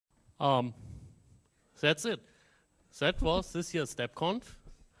That's it. That was this year's DebConf.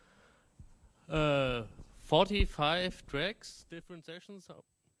 45 tracks, different sessions.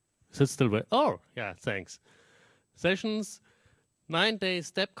 Is it still right? Oh, yeah, thanks. Sessions, 9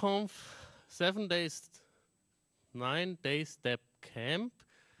 days DebConf, 7 days, 9 days DebCamp,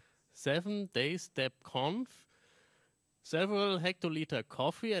 7 days DebConf, several hectoliter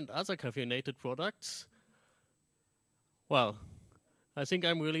coffee and other caffeinated products. Well, I think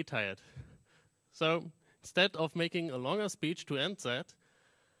I'm really tired. So instead of making a longer speech to end that,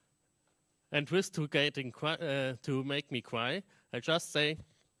 and risk to make me cry, I just say,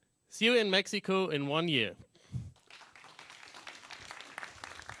 see you in Mexico in 1 year.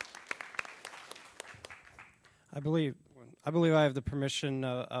 I believe I have the permission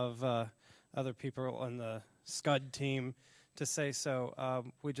of other people on the SCUD team to say so.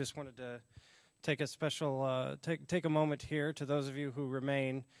 We just wanted to take a special take a moment here to those of you who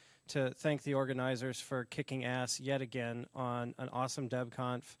remain to thank the organizers for kicking ass yet again on an awesome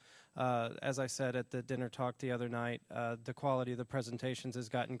DebConf. As I said at the dinner talk the other night, the quality of the presentations has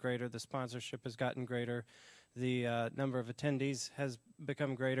gotten greater, the sponsorship has gotten greater, the number of attendees has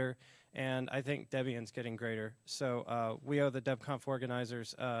become greater, and I think Debian's getting greater. So we owe the DebConf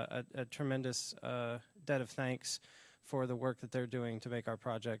organizers a tremendous debt of thanks for the work that they're doing to make our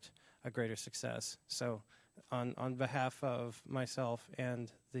project a greater success. So on behalf of myself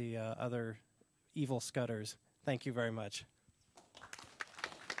and the other evil scudders, thank you very much.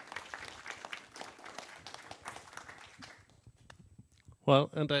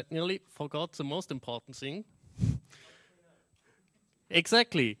 Well, and I nearly forgot the most important thing.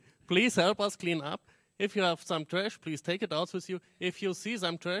 Exactly. Please help us clean up. If you have some trash, please take it out with you. If you see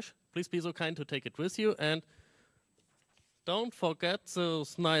some trash, please be so kind to take it with you. And don't forget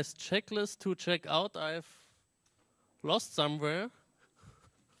those nice checklists to check out. I've lost somewhere.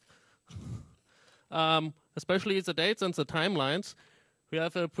 Especially the dates and the timelines. We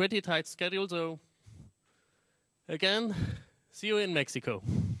have a pretty tight schedule, so again, see you in Mexico.